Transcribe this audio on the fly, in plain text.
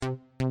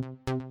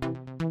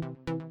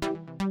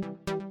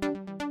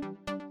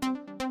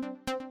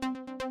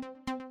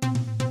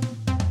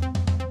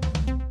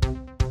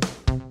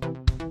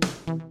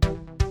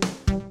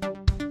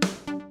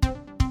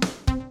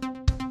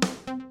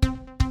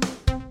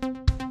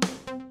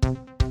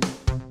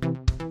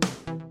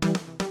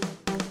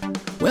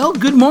Well,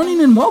 good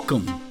morning and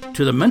welcome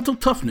to the Mental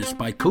Toughness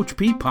by Coach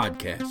P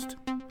podcast.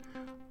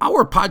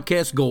 Our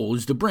podcast goal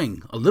is to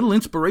bring a little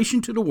inspiration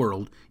to the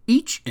world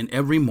each and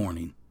every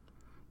morning.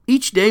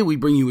 Each day we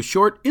bring you a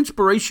short,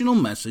 inspirational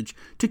message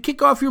to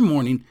kick off your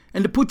morning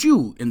and to put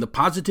you in the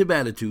positive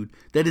attitude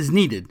that is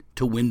needed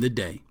to win the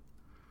day.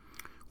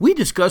 We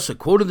discuss a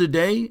quote of the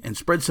day and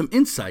spread some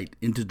insight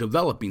into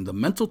developing the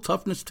mental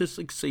toughness to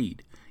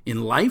succeed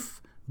in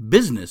life,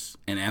 business,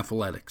 and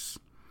athletics.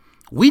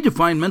 We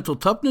define mental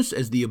toughness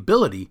as the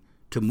ability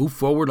to move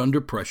forward under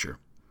pressure.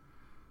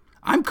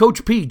 I'm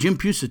Coach P, Jim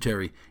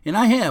Pusateri, and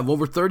I have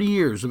over 30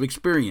 years of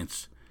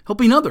experience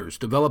helping others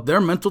develop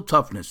their mental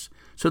toughness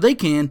so they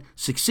can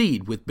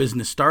succeed with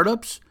business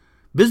startups,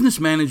 business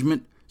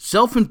management,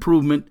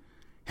 self-improvement,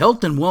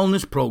 health and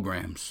wellness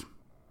programs.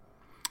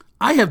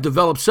 I have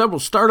developed several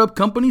startup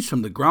companies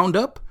from the ground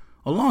up,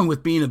 along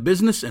with being a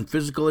business and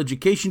physical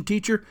education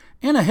teacher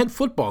and a head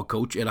football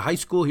coach at a high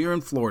school here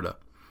in Florida.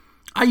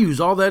 I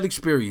use all that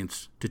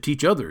experience to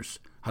teach others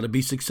how to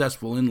be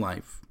successful in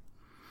life.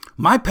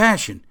 My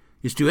passion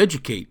is to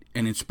educate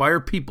and inspire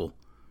people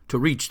to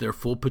reach their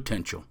full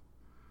potential.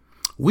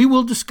 We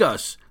will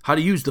discuss how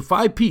to use the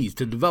 5 Ps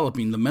to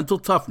developing the mental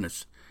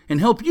toughness and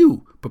help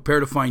you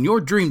prepare to find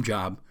your dream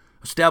job,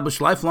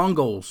 establish lifelong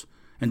goals,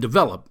 and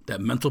develop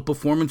that mental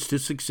performance to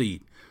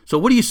succeed. So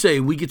what do you say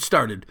we get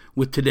started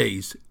with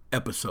today's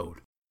episode?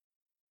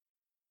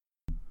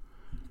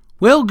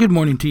 Well, good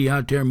morning to you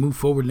out there, Move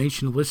Forward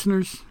Nation of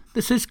listeners.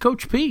 This is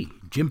Coach P,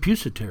 Jim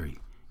Pusateri,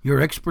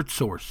 your expert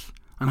source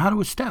on how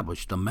to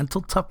establish the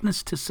mental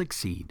toughness to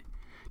succeed,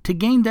 to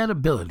gain that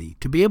ability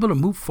to be able to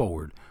move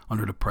forward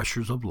under the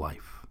pressures of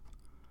life.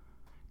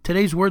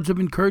 Today's words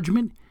of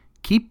encouragement: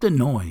 keep the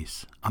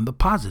noise on the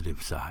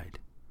positive side.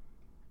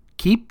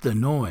 Keep the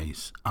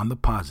noise on the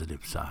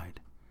positive side.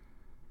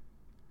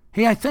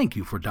 Hey, I thank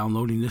you for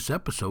downloading this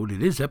episode.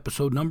 It is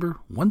episode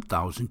number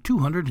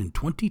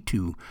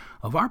 1222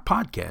 of our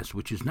podcast,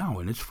 which is now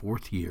in its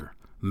 4th year,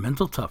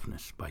 Mental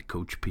Toughness by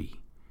Coach P.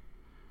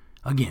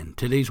 Again,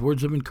 today's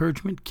words of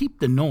encouragement: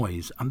 keep the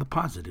noise on the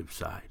positive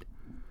side.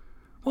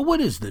 Well, what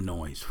is the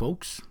noise,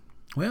 folks?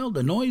 Well,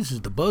 the noise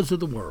is the buzz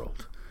of the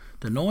world.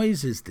 The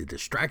noise is the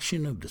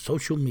distraction of the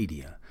social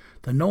media.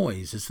 The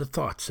noise is the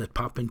thoughts that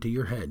pop into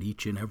your head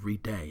each and every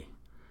day.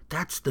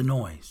 That's the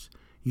noise.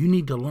 You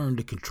need to learn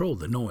to control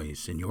the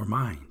noise in your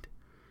mind.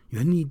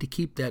 You need to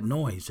keep that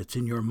noise that's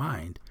in your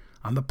mind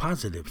on the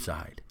positive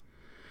side.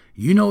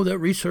 You know that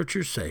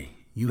researchers say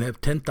you have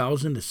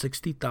 10,000 to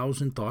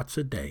 60,000 thoughts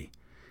a day,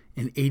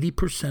 and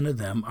 80% of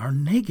them are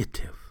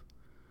negative.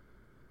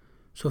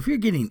 So if you're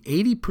getting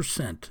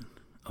 80%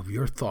 of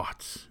your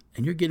thoughts,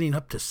 and you're getting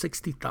up to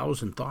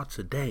 60,000 thoughts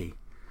a day,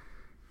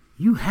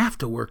 you have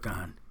to work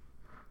on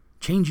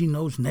changing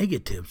those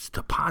negatives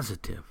to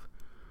positive.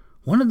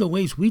 One of the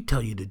ways we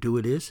tell you to do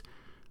it is,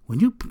 when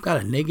you've got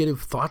a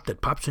negative thought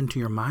that pops into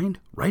your mind,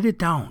 write it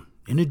down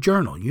in a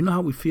journal. You know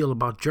how we feel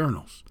about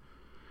journals.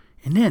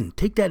 And then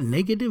take that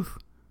negative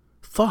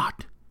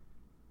thought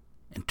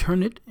and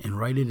turn it and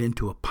write it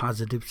into a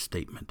positive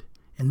statement.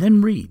 And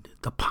then read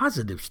the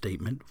positive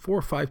statement 4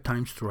 or 5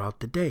 times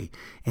throughout the day.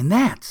 And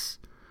that's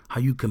how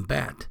you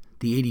combat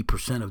the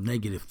 80% of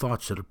negative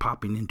thoughts that are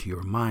popping into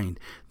your mind.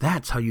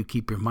 That's how you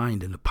keep your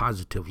mind in a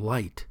positive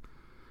light.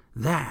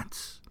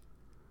 That's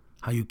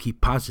how you keep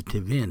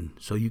positive in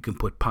so you can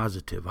put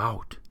positive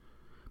out.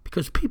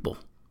 Because people,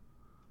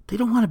 they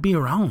don't want to be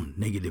around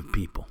negative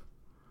people.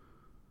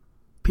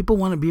 People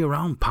want to be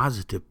around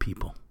positive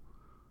people.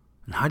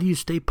 And how do you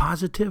stay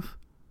positive?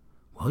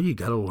 Well, you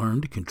got to learn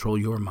to control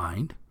your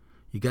mind.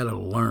 You got to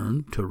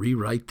learn to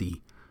rewrite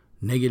the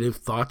negative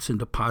thoughts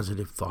into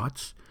positive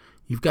thoughts.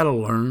 You've got to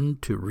learn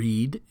to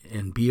read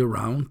and be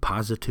around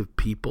positive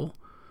people.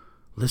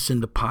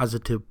 Listen to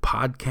positive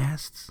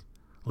podcasts.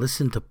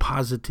 Listen to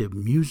positive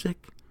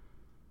music,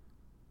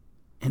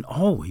 and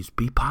always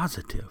be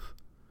positive.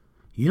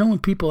 You know, when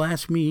people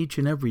ask me each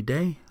and every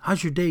day,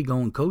 how's your day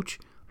going, Coach?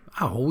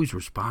 I always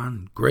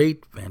respond,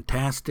 great,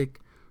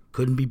 fantastic,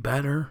 couldn't be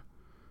better.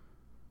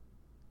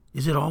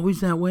 Is it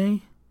always that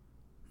way?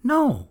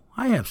 No,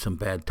 I have some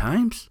bad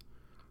times,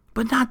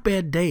 but not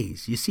bad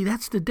days. You see,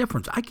 that's the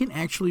difference. I can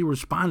actually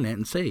respond to that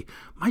and say,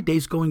 my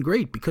day's going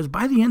great, because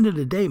by the end of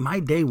the day,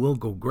 my day will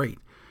go great,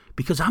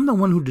 because I'm the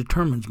one who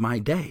determines my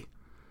day.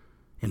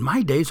 And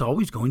my day's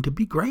always going to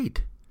be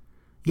great.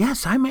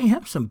 Yes, I may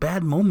have some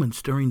bad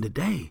moments during the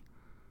day,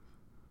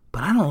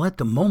 but I don't let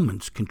the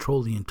moments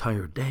control the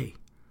entire day.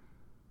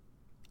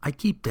 I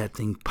keep that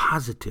thing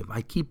positive.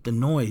 I keep the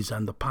noise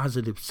on the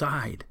positive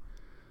side.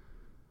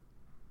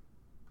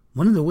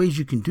 One of the ways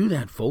you can do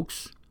that,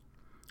 folks,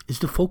 is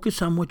to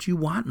focus on what you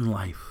want in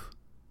life.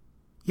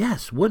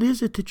 Yes, what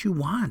is it that you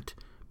want?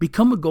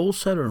 Become a goal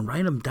setter and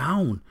write them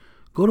down.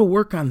 Go to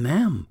work on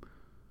them.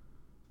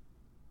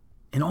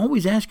 And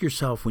always ask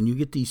yourself when you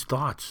get these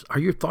thoughts, are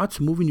your thoughts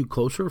moving you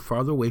closer or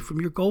farther away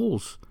from your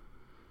goals?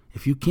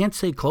 If you can't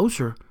say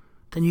closer,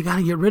 then you got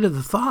to get rid of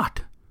the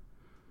thought.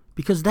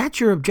 Because that's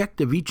your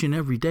objective each and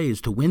every day,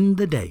 is to win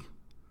the day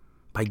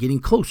by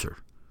getting closer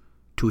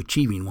to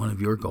achieving one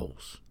of your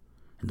goals.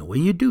 And the way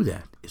you do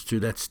that is through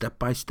that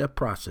step-by-step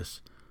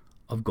process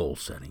of goal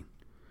setting.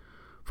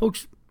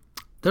 Folks,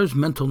 there's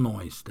mental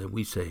noise that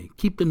we say.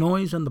 Keep the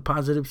noise on the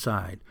positive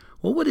side.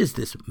 Well, what is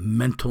this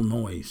mental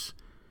noise?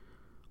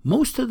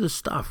 Most of the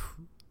stuff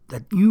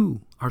that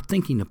you are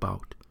thinking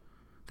about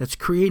that's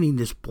creating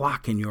this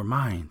block in your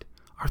mind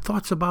are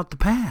thoughts about the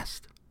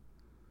past.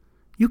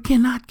 You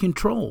cannot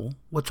control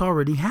what's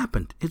already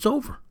happened. It's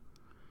over.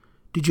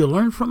 Did you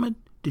learn from it?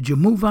 Did you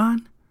move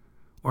on?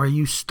 Or are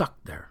you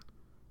stuck there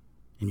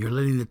and you're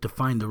letting it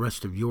define the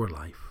rest of your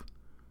life?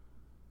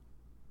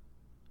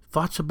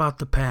 Thoughts about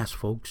the past,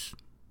 folks,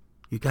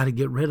 you got to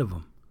get rid of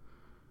them.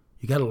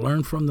 You got to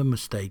learn from the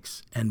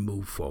mistakes and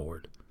move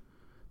forward.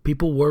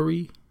 People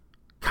worry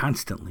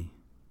constantly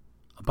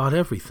about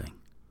everything.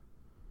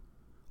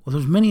 Well,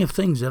 there's many of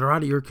things that are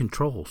out of your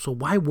control, so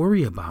why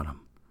worry about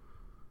them?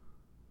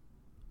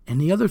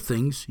 And the other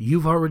things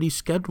you've already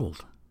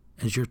scheduled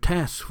as your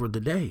tasks for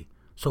the day,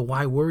 so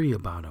why worry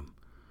about them?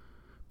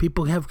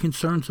 People have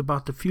concerns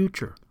about the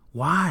future.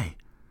 Why?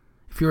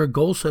 If you're a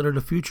goal setter, the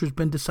future's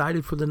been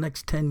decided for the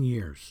next 10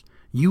 years.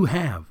 You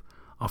have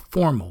a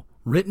formal,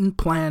 written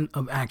plan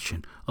of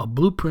action, a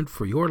blueprint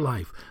for your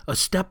life, a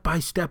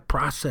step-by-step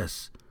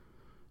process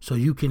so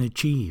you can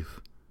achieve.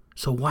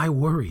 So why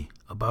worry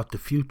about the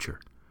future?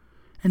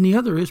 And the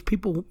other is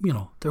people,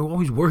 they're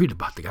always worried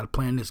about, they got to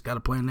plan this, got to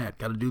plan that,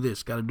 got to do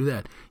this, got to do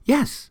that.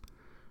 Yes,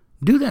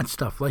 do that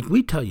stuff like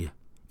we tell you.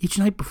 Each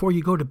night before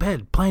you go to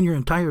bed, plan your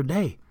entire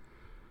day.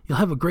 You'll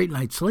have a great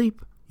night's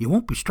sleep. You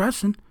won't be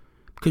stressing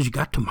because you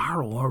got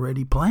tomorrow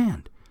already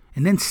planned.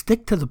 And then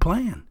stick to the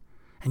plan,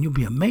 and you'll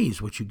be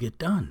amazed what you get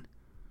done.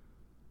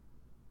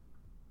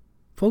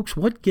 Folks,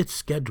 what gets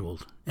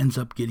scheduled ends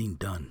up getting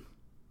done.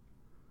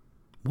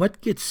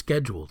 What gets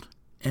scheduled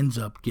ends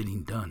up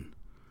getting done.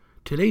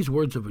 Today's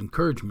words of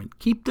encouragement: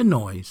 keep the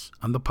noise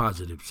on the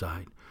positive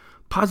side.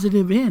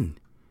 Positive in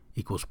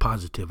equals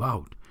positive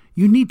out.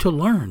 You need to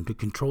learn to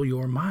control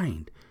your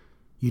mind.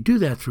 You do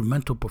that through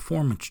mental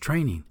performance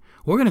training.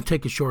 We're going to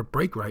take a short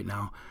break right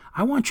now.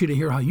 I want you to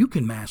hear how you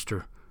can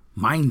master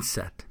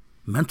mindset,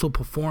 mental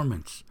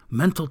performance,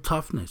 mental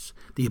toughness,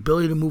 the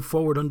ability to move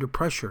forward under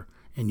pressure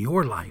in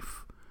your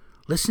life.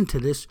 Listen to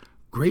this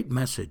great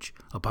message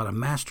about a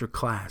master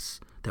class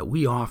that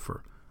we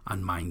offer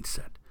on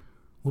mindset.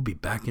 We'll be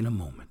back in a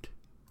moment.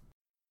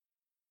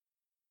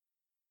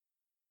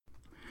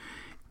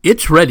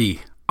 It's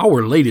ready,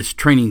 our latest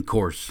training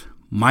course,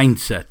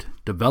 Mindset,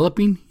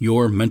 Developing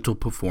Your Mental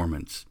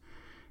Performance.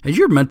 Has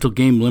your mental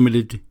game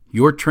limited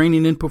your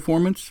training and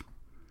performance?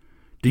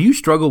 Do you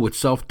struggle with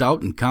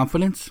self-doubt and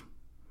confidence?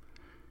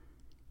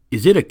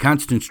 Is it a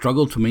constant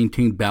struggle to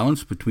maintain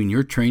balance between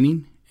your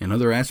training and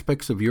other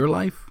aspects of your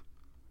life?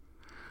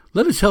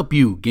 Let us help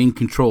you gain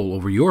control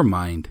over your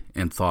mind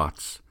and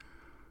thoughts.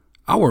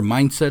 Our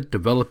Mindset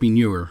Developing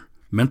Your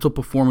Mental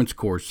Performance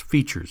course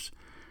features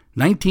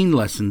 19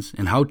 lessons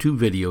and how-to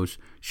videos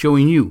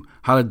showing you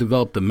how to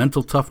develop the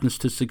mental toughness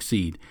to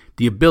succeed,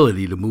 the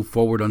ability to move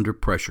forward under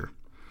pressure.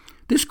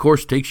 This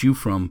course takes you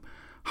from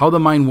how the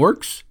mind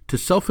works to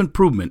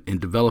self-improvement in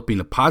developing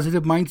a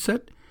positive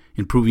mindset,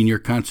 improving your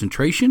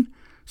concentration,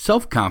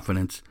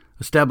 self-confidence,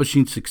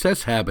 establishing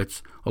success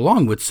habits,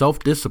 along with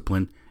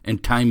self-discipline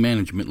and time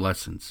management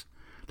lessons.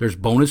 There's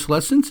bonus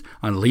lessons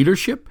on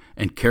leadership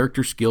and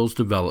character skills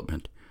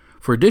development.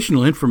 For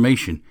additional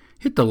information,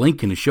 hit the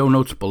link in the show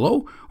notes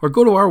below or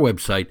go to our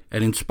website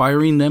at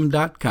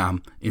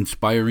inspiringthem.com,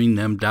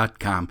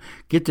 inspiringthem.com.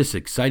 Get this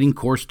exciting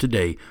course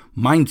today,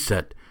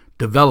 Mindset,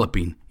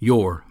 Developing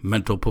Your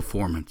Mental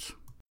Performance.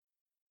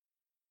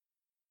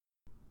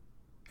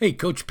 Hey,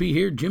 Coach P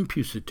here, Jim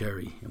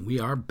Pusateri, and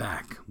we are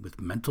back with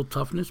Mental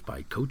Toughness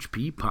by Coach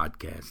P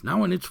podcast,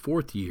 now in its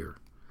 4th year.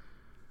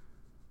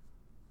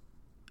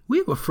 We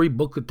have a free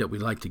booklet that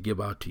we'd like to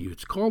give out to you.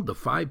 It's called The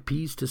 5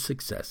 Ps to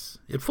Success.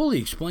 It fully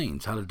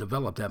explains how to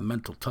develop that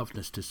mental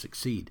toughness to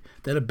succeed,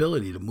 that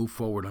ability to move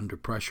forward under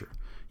pressure.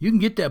 You can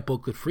get that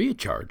booklet free of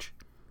charge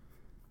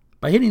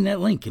by hitting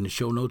that link in the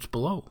show notes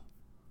below.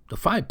 The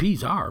 5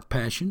 Ps are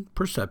passion,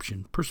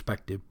 perception,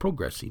 perspective,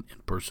 progressing,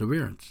 and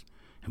perseverance.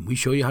 And we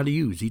show you how to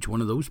use each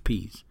one of those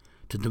Ps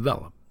to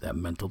develop that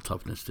mental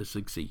toughness to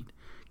succeed.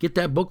 Get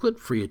that booklet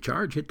free of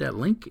charge. Hit that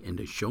link in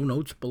the show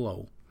notes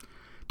below.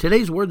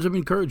 Today's words of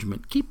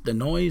encouragement: keep the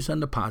noise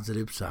on the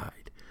positive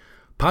side.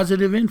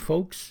 Positive in,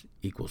 folks,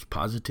 equals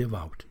positive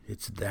out.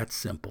 It's that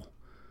simple.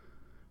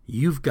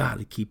 You've got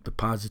to keep the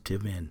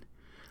positive in.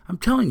 I'm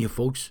telling you,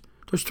 folks,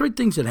 there's 3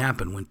 things that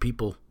happen when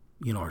people,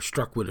 are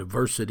struck with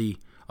adversity,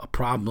 a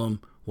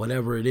problem,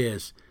 whatever it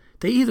is.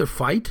 They either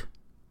fight,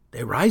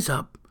 they rise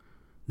up,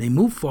 they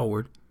move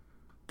forward,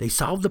 they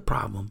solve the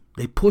problem,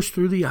 they push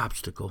through the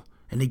obstacle,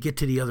 and they get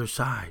to the other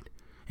side.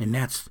 And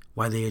that's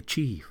why they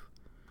achieve.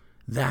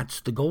 That's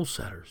the goal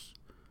setters.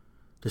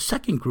 The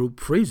second group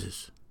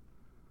freezes.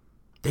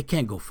 They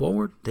can't go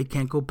forward. They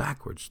can't go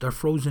backwards. They're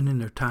frozen in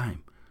their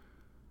time.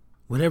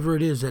 Whatever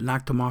it is that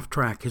knocked them off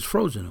track has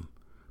frozen them.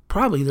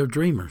 Probably they're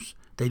dreamers.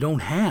 They don't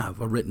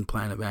have a written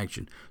plan of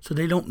action, so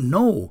they don't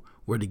know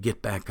where to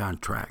get back on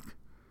track.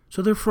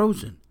 So they're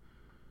frozen.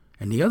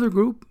 And the other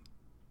group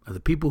are the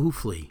people who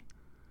flee.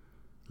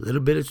 A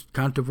little bit of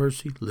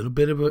controversy, a little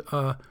bit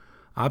of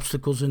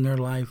obstacles in their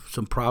life,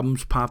 some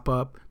problems pop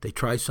up, they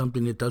try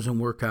something that doesn't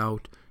work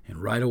out,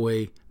 and right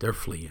away they're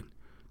fleeing.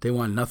 They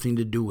want nothing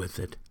to do with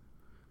it.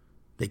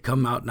 They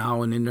come out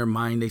now and in their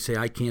mind they say,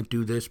 I can't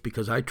do this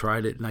because I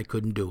tried it and I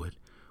couldn't do it.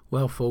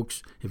 Well,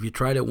 folks, if you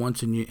tried it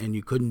once and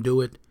you couldn't do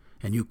it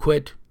and you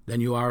quit,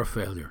 then you are a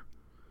failure.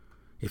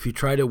 If you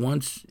tried it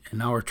once and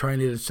now are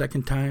trying it a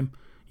second time,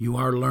 you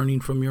are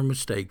learning from your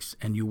mistakes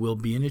and you will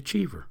be an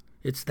achiever.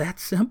 It's that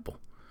simple.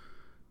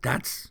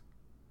 That's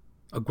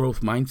a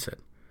growth mindset.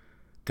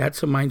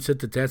 That's a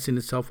mindset that's asking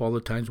itself all the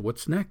time,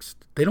 what's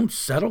next? They don't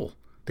settle.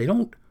 They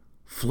don't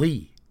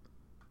flee.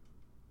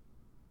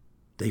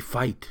 They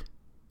fight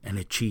and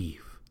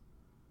achieve.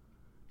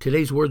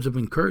 Today's words of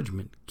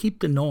encouragement: keep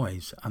the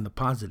noise on the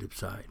positive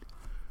side.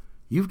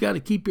 You've got to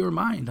keep your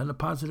mind on the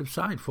positive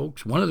side,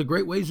 folks. One of the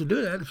great ways to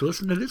do that is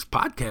listen to this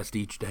podcast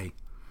each day.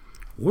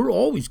 We're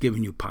always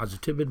giving you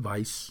positive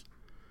advice,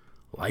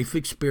 life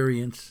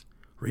experience.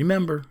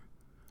 Remember,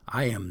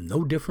 I am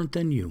no different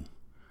than you.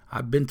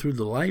 I've been through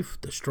the life,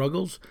 the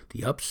struggles,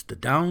 the ups, the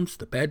downs,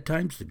 the bad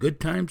times, the good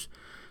times,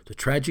 the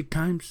tragic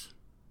times.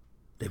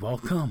 They've all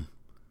come.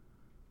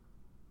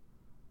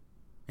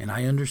 And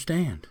I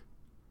understand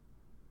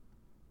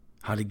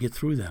how to get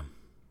through them.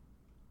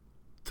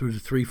 Through the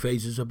 3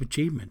 phases of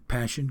achievement: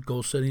 passion,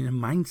 goal setting,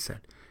 and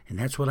mindset. And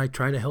that's what I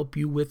try to help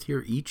you with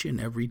here each and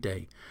every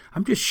day.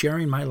 I'm just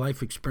sharing my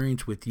life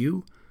experience with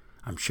you.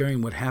 I'm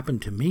sharing what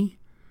happened to me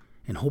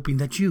and hoping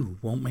that you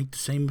won't make the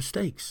same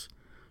mistakes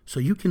so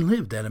you can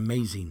live that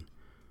amazing,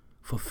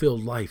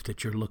 fulfilled life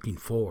that you're looking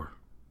for.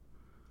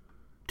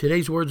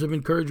 Today's words of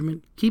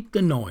encouragement: keep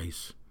the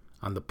noise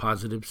on the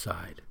positive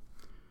side.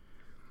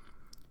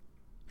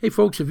 Hey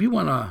folks, if you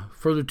want to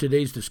further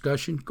today's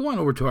discussion, go on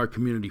over to our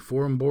community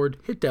forum board,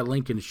 hit that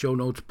link in the show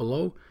notes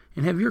below,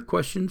 and have your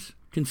questions,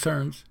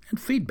 concerns, and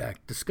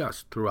feedback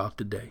discussed throughout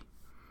the day.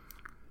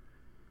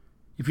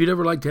 If you'd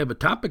ever like to have a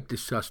topic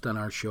discussed on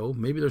our show,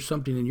 maybe there's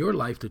something in your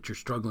life that you're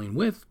struggling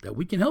with that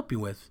we can help you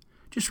with,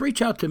 just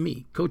reach out to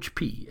me, Coach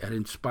P, at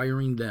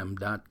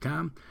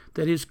inspiringthem.com.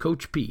 That is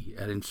Coach P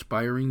at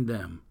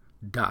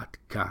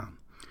inspiringthem.com.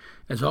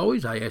 As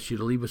always, I ask you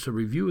to leave us a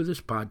review of this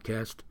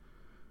podcast.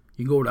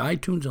 You can go to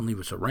iTunes and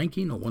leave us a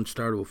ranking, a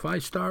 1-star to a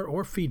 5-star,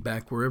 or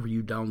feedback wherever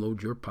you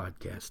download your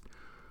podcast.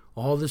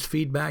 All this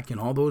feedback and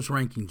all those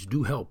rankings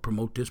do help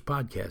promote this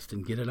podcast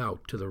and get it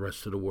out to the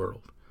rest of the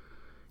world.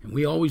 And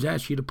we always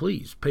ask you to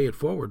please pay it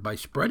forward by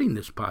spreading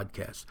this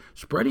podcast,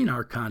 spreading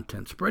our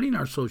content, spreading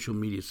our social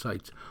media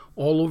sites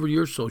all over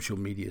your social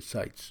media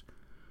sites.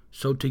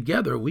 So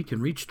together we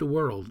can reach the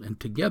world, and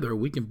together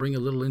we can bring a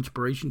little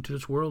inspiration to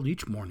this world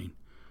each morning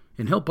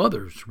and help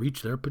others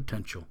reach their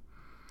potential,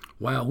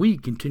 while we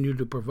continue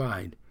to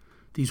provide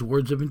these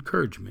words of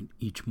encouragement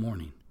each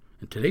morning.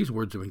 And today's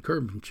words of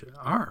encouragement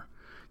are: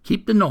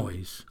 keep the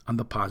noise on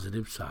the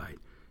positive side.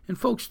 And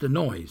folks, the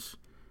noise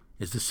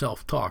is the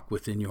self-talk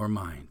within your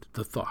mind,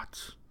 the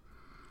thoughts.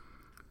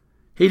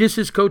 Hey, this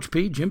is Coach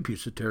P, Jim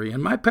Pusateri,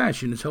 and my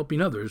passion is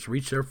helping others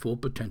reach their full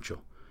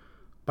potential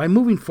by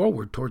moving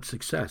forward towards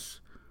success,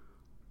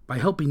 by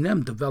helping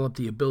them develop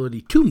the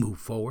ability to move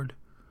forward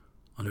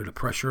under the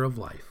pressure of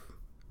life.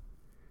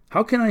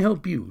 How can I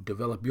help you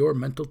develop your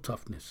mental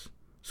toughness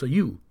so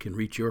you can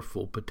reach your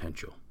full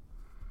potential?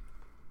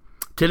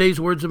 Today's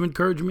words of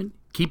encouragement: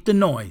 keep the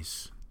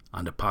noise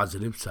on the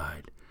positive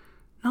side.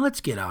 Now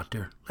let's get out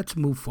there, let's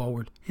move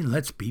forward, and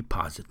let's be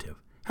positive.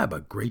 Have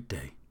a great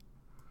day.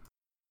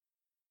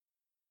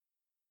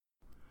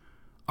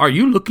 Are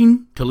you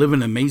looking to live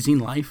an amazing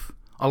life,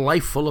 a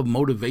life full of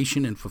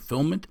motivation and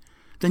fulfillment?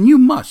 Then you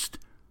must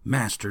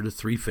master the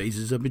 3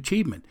 phases of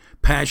achievement: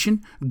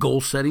 passion, goal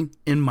setting,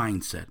 and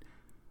mindset.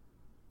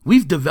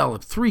 We've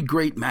developed 3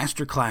 great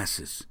master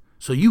classes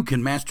so you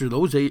can master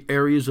those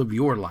areas of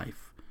your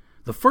life.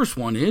 The first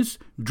one is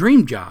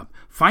Dream Job,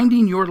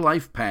 Finding Your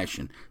Life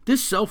Passion.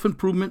 This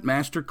self-improvement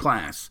master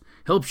class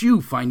helps you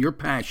find your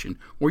passion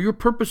or your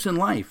purpose in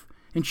life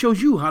and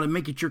shows you how to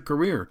make it your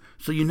career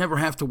so you never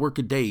have to work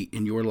a day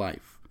in your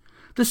life.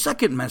 The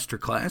second master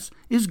class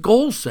is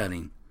Goal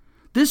Setting.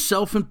 This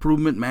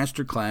self-improvement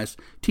master class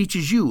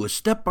teaches you a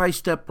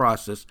step-by-step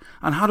process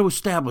on how to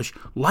establish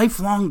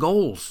lifelong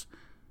goals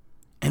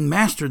and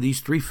master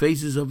these 3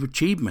 phases of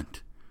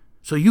achievement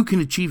so you can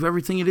achieve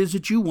everything it is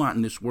that you want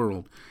in this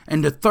world.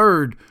 And the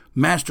third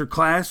master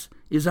class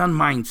is on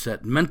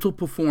mindset, mental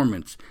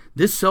performance.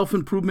 This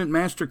self-improvement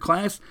master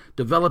class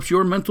develops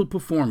your mental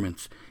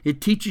performance.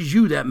 It teaches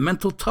you that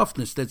mental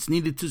toughness that's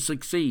needed to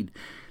succeed,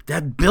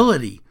 that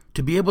ability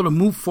to be able to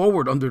move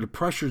forward under the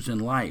pressures in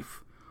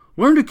life.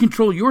 Learn to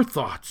control your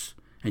thoughts,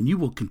 and you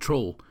will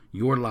control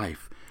your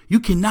life. You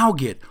can now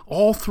get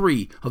all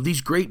 3 of these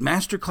great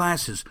master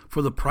classes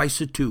for the price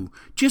of 2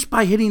 just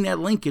by hitting that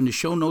link in the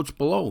show notes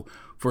below.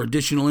 For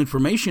additional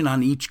information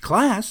on each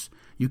class,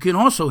 you can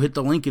also hit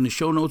the link in the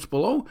show notes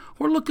below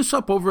or look us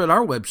up over at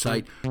our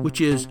website, which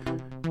is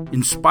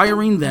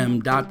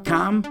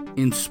inspiringthem.com,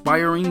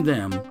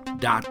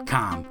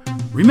 inspiringthem.com.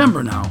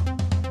 Remember now,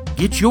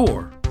 Get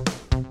your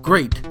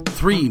great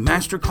 3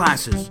 master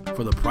classes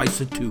for the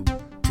price of 2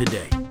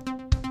 today.